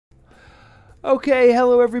Okay,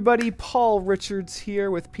 hello everybody. Paul Richards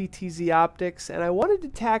here with PTZOptics, and I wanted to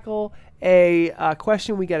tackle a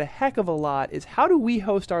question we get a heck of a lot, is how do we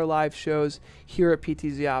host our live shows here at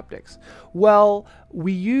PTZOptics? Well,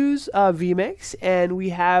 we use vMix, and we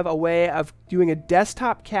have a way of doing a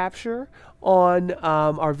desktop capture on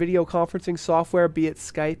our video conferencing software, be it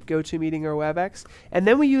Skype, GoToMeeting, or WebEx, and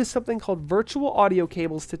then we use something called virtual audio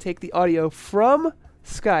cables to take the audio from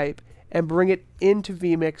Skype and bring it into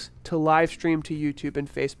vMix to live stream to YouTube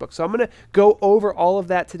and Facebook. So I'm going to go over all of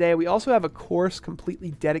that today. We also have a course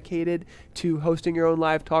completely dedicated to hosting your own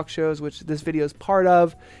live talk shows, which this video is part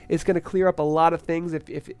of. It's going to clear up a lot of things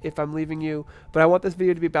if I'm leaving you. But I want this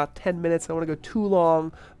video to be about 10 minutes. I don't want to go too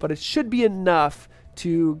long, but it should be enough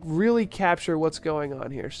to really capture what's going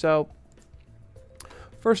on here. So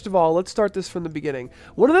first of all, let's start this from the beginning.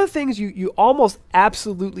 One of the things you almost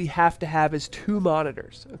absolutely have to have is two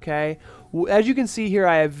monitors, okay? As you can see here,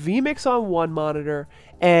 I have vMix on one monitor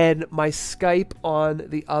and my Skype on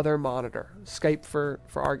the other monitor. Skype for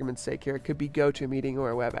argument's sake here. It could be GoToMeeting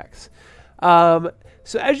or WebEx.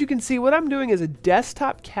 So as you can see, what I'm doing is a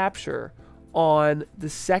desktop capture on the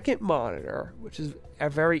second monitor, which is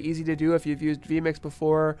very easy to do if you've used vMix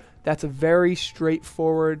before. That's a very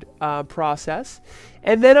straightforward process.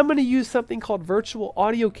 And then I'm going to use something called virtual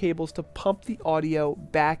audio cables to pump the audio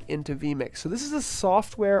back into vMix. So this is a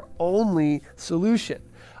software only solution.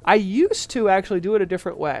 I used to actually do it a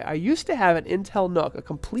different way. I used to have an Intel NUC, a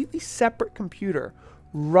completely separate computer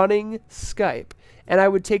running Skype, and I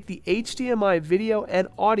would take the HDMI video and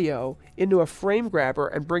audio into a frame grabber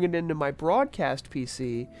and bring it into my broadcast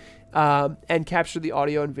PC and capture the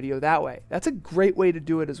audio and video that way. That's a great way to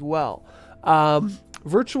do it as well.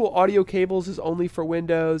 Virtual audio cables is only for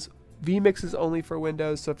Windows. vMix is only for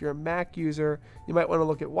Windows, so if you're a Mac user, you might want to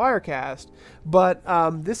look at Wirecast. But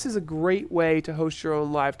this is a great way to host your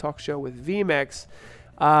own live talk show with vMix.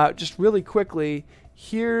 Just really quickly,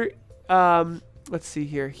 here, let's see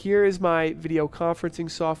here. Here is my video conferencing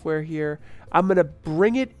software here. I'm going to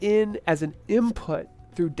bring it in as an input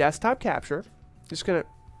through desktop capture. Just going to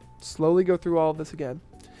slowly go through all of this again.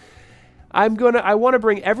 I want to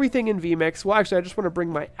bring everything in vMix. Well, actually, I just want to bring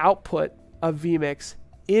my output of vMix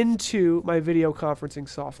into my video conferencing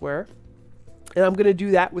software. And I'm going to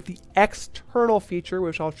do that with the external feature,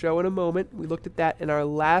 which I'll show in a moment. We looked at that in our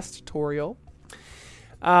last tutorial.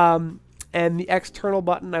 And the external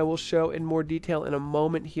button I will show in more detail in a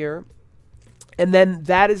moment here. And then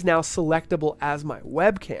that is now selectable as my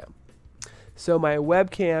webcam. So my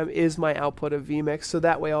webcam is my output of vMix, so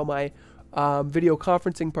that way all my video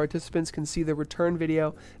conferencing participants can see the return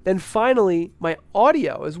video. Then finally, my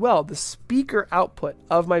audio as well, the speaker output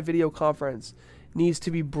of my video conference needs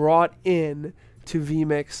to be brought in to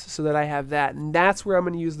vMix so that I have that. And that's where I'm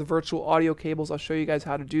going to use the virtual audio cables. I'll show you guys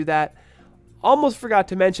how to do that. Almost forgot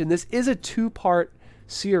to mention, this is a two-part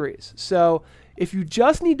series. So if you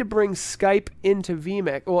just need to bring Skype into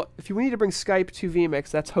vMix, well, if you need to bring Skype to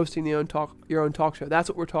vMix, that's hosting your own talk show. That's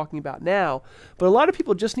what we're talking about now. But a lot of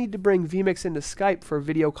people just need to bring vMix into Skype for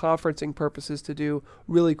video conferencing purposes to do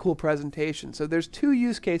really cool presentations. So there's two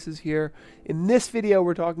use cases here. In this video,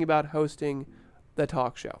 we're talking about hosting the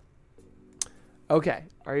talk show. Okay,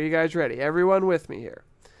 are you guys ready? Everyone with me here.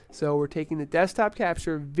 So we're taking the desktop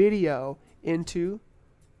capture video into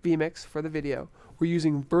vMix for the video. We're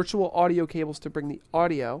using virtual audio cables to bring the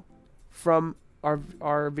audio from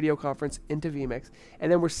our video conference into vMix.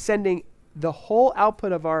 And then we're sending the whole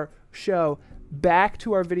output of our show back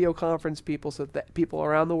to our video conference people so that people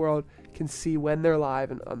around the world can see when they're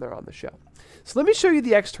live and they're on the show. So let me show you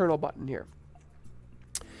the external button here.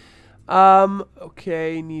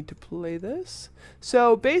 Okay, need to play this.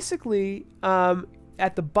 So basically,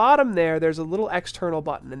 at the bottom there's a little external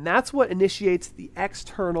button, and that's what initiates the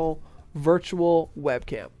external virtual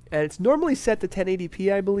webcam. And it's normally set to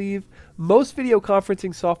 1080p, I believe. Most video conferencing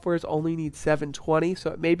softwares only need 720,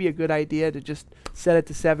 so it may be a good idea to just set it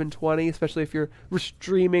to 720, especially if you're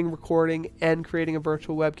streaming, recording, and creating a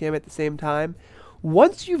virtual webcam at the same time.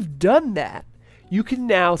 Once you've done that, you can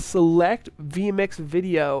now select vMix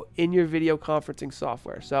video in your video conferencing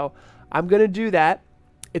software. So I'm going to do that.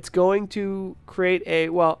 It's going to create a,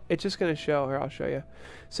 well, it's just going to show here. I'll show you.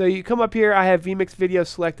 So you come up here, I have vMix video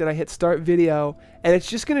selected, I hit start video, and it's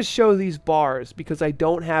just going to show these bars because I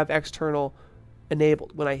don't have external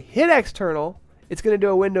enabled. When I hit external, it's going to do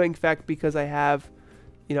a windowing effect because I have,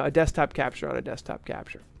 you know, a desktop capture on a desktop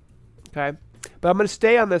capture. Okay? But I'm going to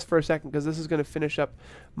stay on this for a second because this is going to finish up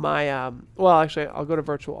my, well, actually, I'll go to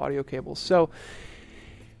virtual audio cables. So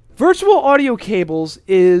virtual audio cables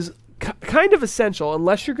is kind of essential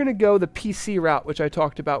unless you're going to go the PC route, which I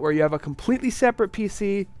talked about, where you have a completely separate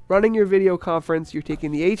PC running your video conference, you're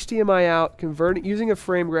taking the HDMI out, converting using a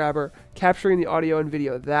frame grabber, capturing the audio and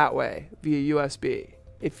video that way via USB.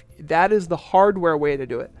 If that is the hardware way to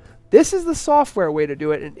do it. This is the software way to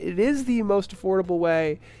do it, and it is the most affordable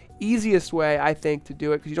way, easiest way, I think, to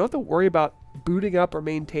do it, because you don't have to worry about booting up or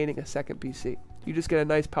maintaining a second PC. You just get a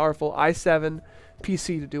nice, powerful i7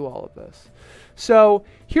 PC to do all of this. So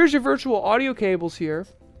here's your virtual audio cables here.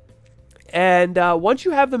 And once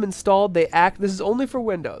you have them installed, they act. This is only for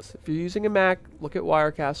Windows. If you're using a Mac, look at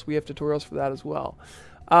Wirecast. We have tutorials for that as well.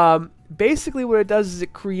 Basically, what it does is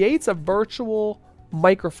it creates a virtual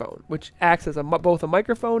microphone, which acts as both a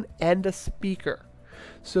microphone and a speaker.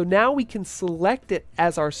 So now we can select it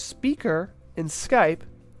as our speaker in Skype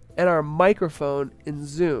and our microphone in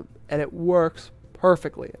Zoom, and it works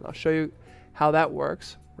perfectly. And I'll show you how that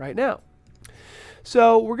works right now.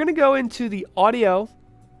 So we're going to go into the audio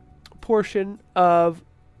portion of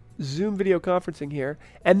Zoom video conferencing here,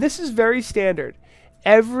 and this is very standard.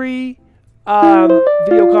 Every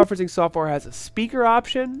video conferencing software has a speaker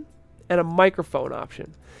option and a microphone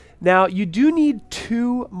option. Now you do need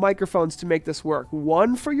 2 microphones to make this work,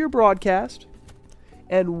 one for your broadcast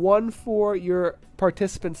and one for your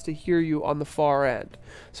participants to hear you on the far end.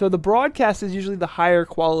 So the broadcast is usually the higher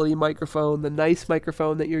quality microphone, the nice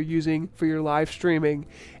microphone that you're using for your live streaming,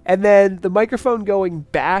 and then the microphone going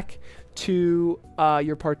back to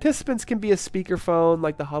your participants can be a speakerphone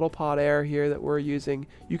like the HuddlePod Air here that we're using.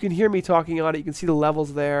 You can hear me talking on it. You can see the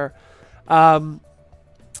levels there. And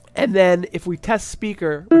then if we test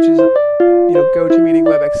speaker, which is GoToMeeting,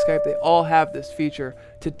 WebEx, Skype, they all have this feature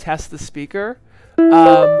to test the speaker.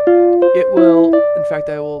 It will, in fact,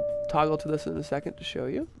 I will toggle to this in a second to show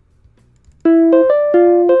you.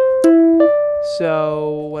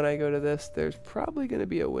 So when I go to this, there's probably going to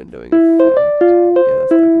be a windowing effect. Yeah,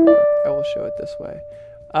 that's not going to work. I will show it this way.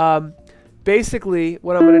 Basically,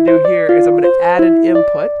 what I'm going to do here is I'm going to add an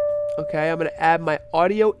input. Okay, I'm going to add my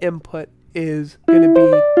audio input is going to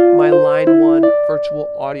be my line 1 virtual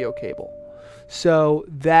audio cable. So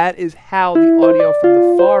that is how the audio from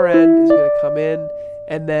the far end is going to come in,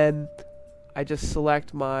 and then I just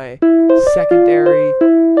select my secondary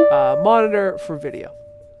monitor for video.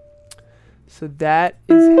 So that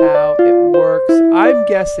is how it works. I'm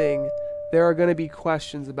guessing there are going to be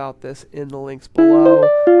questions about this in the links below.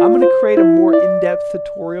 I'm going to create a more in-depth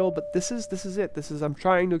tutorial, but this is it. I'm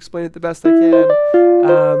trying to explain it the best I can.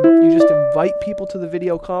 You just invite people to the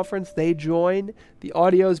video conference. They join. The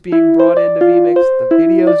audio is being brought into vMix. The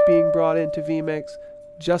video is being brought into vMix.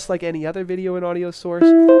 Just like any other video and audio source,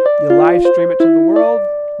 you live stream it to the world.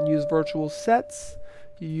 You use virtual sets.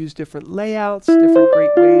 You use different layouts, different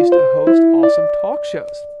great ways to host awesome talk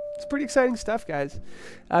shows. It's pretty exciting stuff, guys.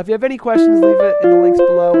 If you have any questions, leave it in the links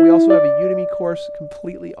below. We also have a Udemy course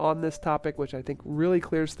completely on this topic, which I think really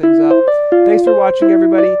clears things up. Thanks for watching,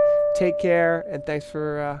 everybody. Take care, and thanks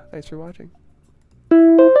for watching.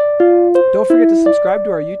 Don't forget to subscribe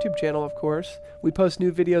to our YouTube channel, of course. We post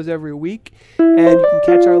new videos every week, and you can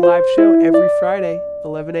catch our live show every Friday,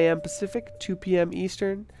 11 a.m. Pacific, 2 p.m.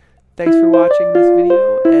 Eastern. Thanks for watching this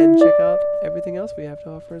video, and check out everything else we have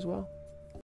to offer as well.